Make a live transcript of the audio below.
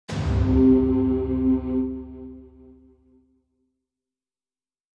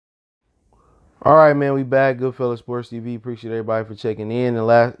All right, man, we back. Goodfellas Sports TV. Appreciate everybody for checking in.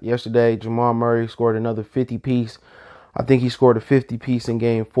 And yesterday, Jamal Murray scored another 50 piece. I think he scored a 50 piece in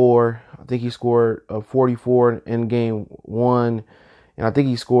game 4. I think he scored a 44 in game 1. And I think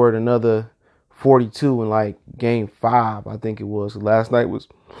he scored another 42 in like game 5, I think it was. Last night was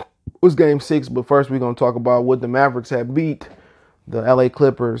game 6. But first, we're going to talk about what the Mavericks had beat the LA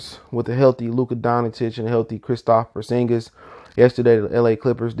Clippers with a healthy Luka Doncic and a healthy Kristaps Porziņģis. Yesterday, the LA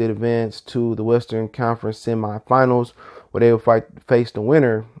Clippers did advance to the Western Conference semifinals, where they will face the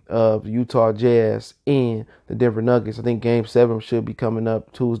winner of Utah Jazz and the Denver Nuggets. I think Game 7 should be coming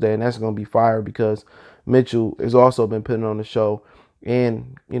up Tuesday, and that's going to be fire because Mitchell has also been putting on the show.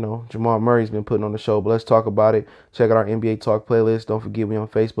 And, Jamal Murray's been putting on the show. But let's talk about it. Check out our NBA Talk playlist. Don't forget me on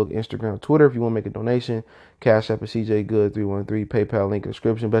Facebook, Instagram, Twitter. If you want to make a donation, Cash App is CJ Good 313. PayPal link in the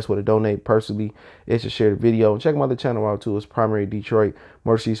description. Best way to donate personally is to share the video. And check my other channel out too. It's Primary Detroit,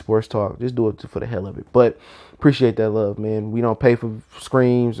 Mercy Sports Talk. Just do it for the hell of it. But appreciate that love, man. We don't pay for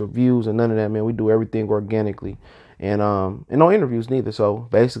screens or views or none of that, man. We do everything organically. And no interviews neither. So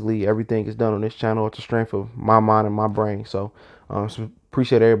basically everything is done on this channel at the strength of my mind and my brain. So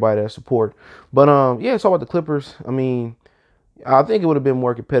appreciate everybody that support. But yeah, it's all about the Clippers. I mean, I think it would have been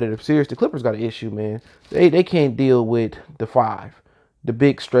more competitive. Seriously, the Clippers got an issue, man. They can't deal with the 5, the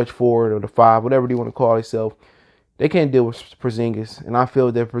big stretch forward or the 5, whatever they want to call themselves. They can't deal with Porziņģis. And I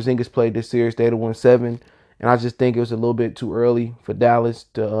feel that if Porziņģis played this series, they'd have won 7. And I just think it was a little bit too early for Dallas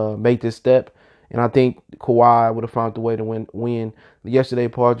to make this step. And I think Kawhi would have found the way to win. Yesterday,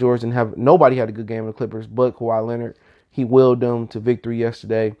 Paul George nobody had a good game in the Clippers but Kawhi Leonard. He willed them to victory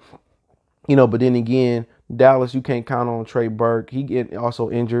yesterday. But then again, Dallas, you can't count on Trey Burke. He get also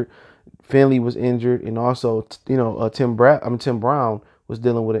injured. Finley was injured, and also Tim Brown was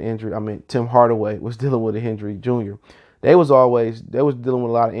dealing with an injury. Tim Hardaway was dealing with an injury. Junior, they was dealing with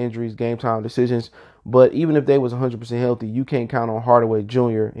a lot of injuries, game time decisions. But even if they was 100% healthy, you can't count on Hardaway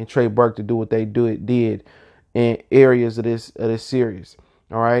Jr. and Trey Burke to do what they did in areas of this series.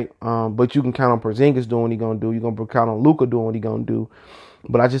 All right, but you can count on Porziņģis doing what he's gonna do. You're gonna count on Luka doing what he's gonna do.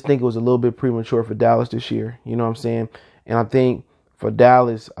 But I just think it was a little bit premature for Dallas this year. You know what I'm saying? And I think for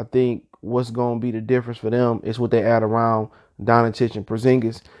Dallas, I think what's gonna be the difference for them is what they add around Doncic and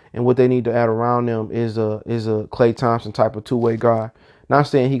Porziņģis, and what they need to add around them is a Klay Thompson type of two-way guy. Not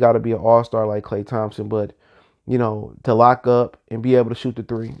saying he got to be an all-star like Klay Thompson, but to lock up and be able to shoot the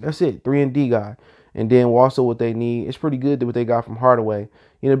 3. That's it, 3-and-D guy. And then also what they need, it's pretty good what they got from Hardaway.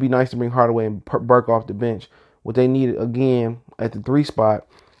 It'd be nice to bring Hardaway and Burke off the bench. What they need, again, at the 3 spot,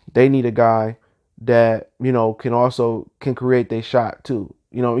 they need a guy that, can create their shot too.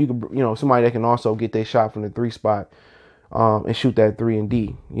 Somebody that can also get their shot from the 3 spot and shoot that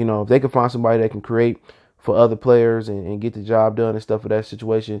 3-and-D. If they can find somebody that can create for other players and get the job done and stuff for that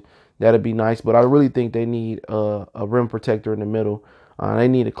situation, that'd be nice. But I really think they need a rim protector in the middle. They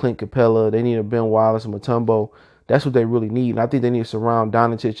need a Clint Capella. They need a Ben Wallace and Mutombo. That's what they really need. And I think they need to surround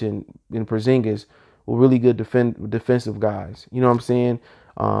Doncic and Porziņģis with really good defensive guys. You know what I'm saying?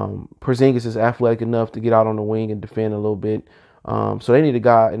 Porziņģis is athletic enough to get out on the wing and defend a little bit. So they need a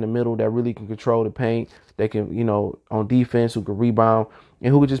guy in the middle that really can control the paint. They can, on defense, who can rebound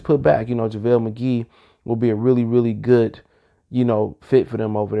and who can just put back. JaVale McGee will be a really, really good, fit for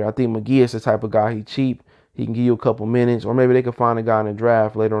them over there. I think McGee is the type of guy. He's cheap. He can give you a couple minutes, or maybe they can find a guy in the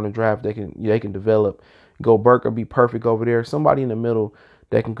draft later on the draft they can develop. Burke will be perfect over there. Somebody in the middle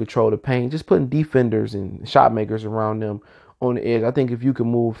that can control the paint. Just putting defenders and shot makers around them on the edge. I think if you can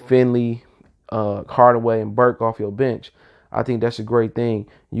move Finley, Hardaway, and Burke off your bench, I think that's a great thing.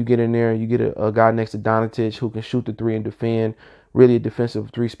 You get in there, you get a guy next to Doncic who can shoot the 3 and defend. Really a defensive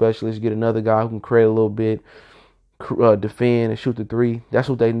 3 specialist. You get another guy who can create a little bit, defend and shoot the 3. That's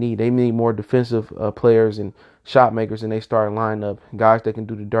what they need. They need more defensive players and shot makers in their starting lineup. Guys that can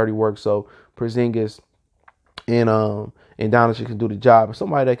do the dirty work. So Porziņģis and Doncic can do the job. And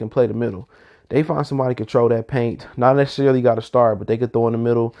somebody that can play the middle. They find somebody to control that paint. Not necessarily got to start, but they could throw in the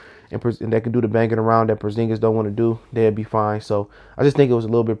middle and they can do the banging around that Porziņģis don't want to do. They'd be fine. So I just think it was a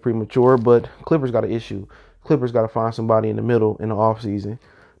little bit premature, but Clippers got an issue. Clippers got to find somebody in the middle in the offseason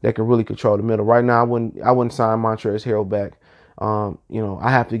that can really control the middle. Right now, I wouldn't sign Montrezl Harrell back.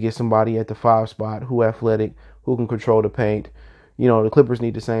 I have to get somebody at the 5 spot who athletic, who can control the paint. The Clippers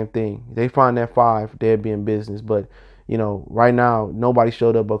need the same thing. If they find that 5, they'd be in business. But, right now, nobody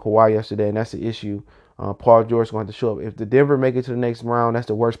showed up but Kawhi yesterday, and that's the issue. Paul George is going to have to show up. If the Denver make it to the next round, that's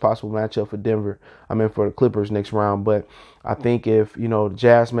the worst possible matchup for Denver. For the Clippers next round. But I think if, the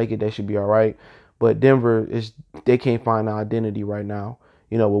Jazz make it, they should be all right. But Denver, they can't find an identity right now.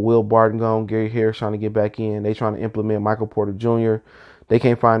 With Will Barton gone, Gary Harris trying to get back in. They trying to implement Michael Porter Jr. they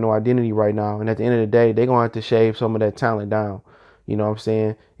can't find no identity right now. And at the end of the day, they're going to have to shave some of that talent down. You know what I'm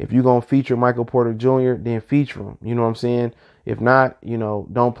saying? If you're going to feature Michael Porter Jr., then feature him. You know what I'm saying? If not,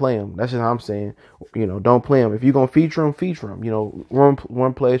 don't play him. That's just how I'm saying. Don't play him. If you're going to feature him.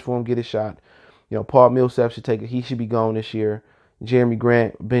 Run plays for him, get a shot. Paul Millsap he should be gone this year. Jeremy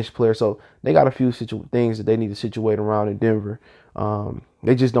Grant, bench player. So they got a few things that they need to situate around in Denver.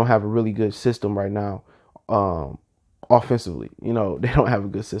 They just don't have a really good system right now. Offensively, they don't have a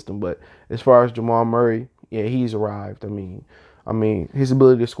good system. But as far as Jamal Murray, yeah, he's arrived. I mean, his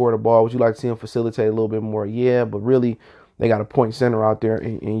ability to score the ball, would you like to see him facilitate a little bit more? Yeah, but really, they got a point center out there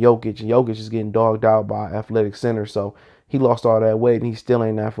in Jokic, and Jokic is getting dogged out by athletic center. So he lost all that weight, and he still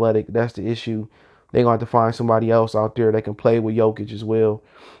ain't athletic. That's the issue. They're going to have to find somebody else out there that can play with Jokic as well.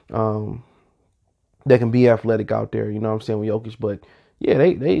 That can be athletic out there, with Jokic. But yeah,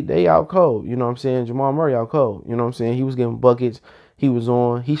 they out cold, Jamal Murray out cold, He was getting buckets. He was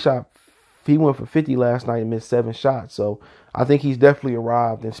on. He went for 50 last night and missed 7 shots. So I think he's definitely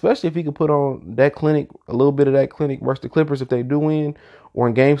arrived. And especially if he could put on that clinic, a little bit of that clinic versus the Clippers if they do win, or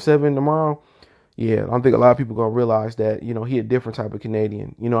in Game 7 tomorrow. Yeah, I think a lot of people are going to realize that, he a different type of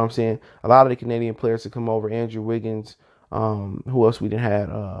Canadian. You know what I'm saying? A lot of the Canadian players that come over, Andrew Wiggins, who else we didn't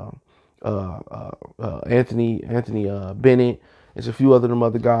have? Anthony Bennett. There's a few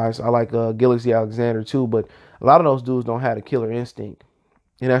other guys. I like Gilgeous Alexander too, but a lot of those dudes don't have the killer instinct.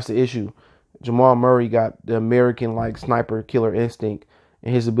 And that's the issue. Jamal Murray got the American-like sniper killer instinct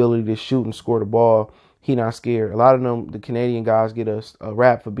and his ability to shoot and score the ball. He not scared. A lot of them, the Canadian guys, get a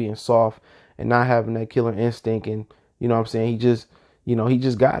rap for being soft and not having that killer instinct. And, he just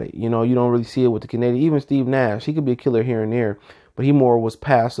got it. You don't really see it with the Canadian. Even Steve Nash, he could be a killer here and there, but he more was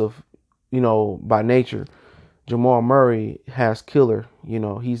passive, by nature. Jamal Murray has killer.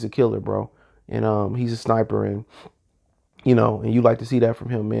 He's a killer, bro. And he's a sniper. And, and you like to see that from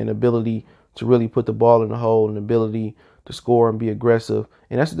him, man. Ability to really put the ball in the hole and ability to score and be aggressive.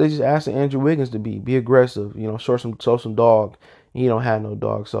 And that's what they just asked Andrew Wiggins to be aggressive, show some dog. And he don't have no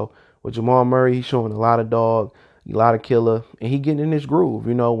dog. So with Jamal Murray, he's showing a lot of dog, a lot of killer, and he getting in his groove.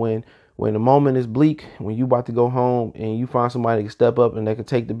 When the moment is bleak, when you about to go home and you find somebody that can step up and they can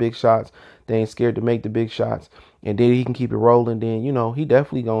take the big shots, they ain't scared to make the big shots, and then he can keep it rolling, then, he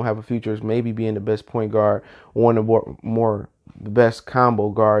definitely going to have a future as maybe being the best point guard, one of the best combo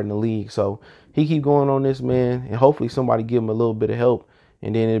guard in the league. So he keep going on this, man, and hopefully somebody give him a little bit of help,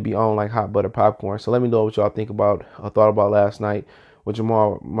 and then it'll be on like hot butter popcorn. So let me know what y'all thought about last night with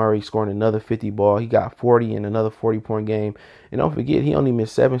Jamal Murray scoring another 50 ball. He got 40 in another 40-point game. And don't forget, he only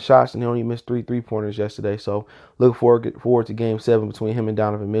missed 7 shots and he only missed 3 3-pointers yesterday. So look forward to Game 7 between him and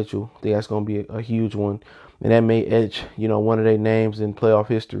Donovan Mitchell. I think that's going to be a huge one. And that may edge, one of their names in playoff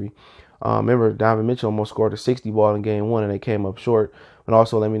history. Remember, Donovan Mitchell almost scored a 60 ball in Game 1 and they came up short. And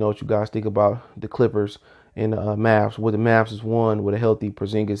also let me know what you guys think about the Clippers and Mavs. With the Mavs is one with a healthy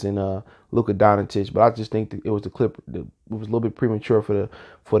Porziņģis and Luka Doncic, but I just think that it was it was a little bit premature for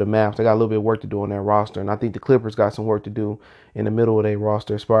the Mavs. They got a little bit of work to do on that roster, and I think the Clippers got some work to do in the middle of their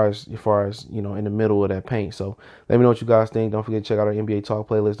roster as far as in the middle of that paint. So let me know what you guys think. Don't forget to check out our NBA Talk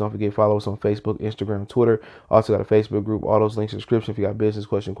playlist. Don't forget to follow us on Facebook, Instagram, Twitter. Also got a Facebook group. All those links in the description. If you got business,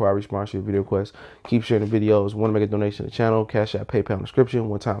 question, inquiry, sponsorship, video requests, keep sharing the videos. Want to make a donation to the channel? Cash App, PayPal in the description.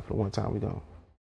 One time for the one time we done.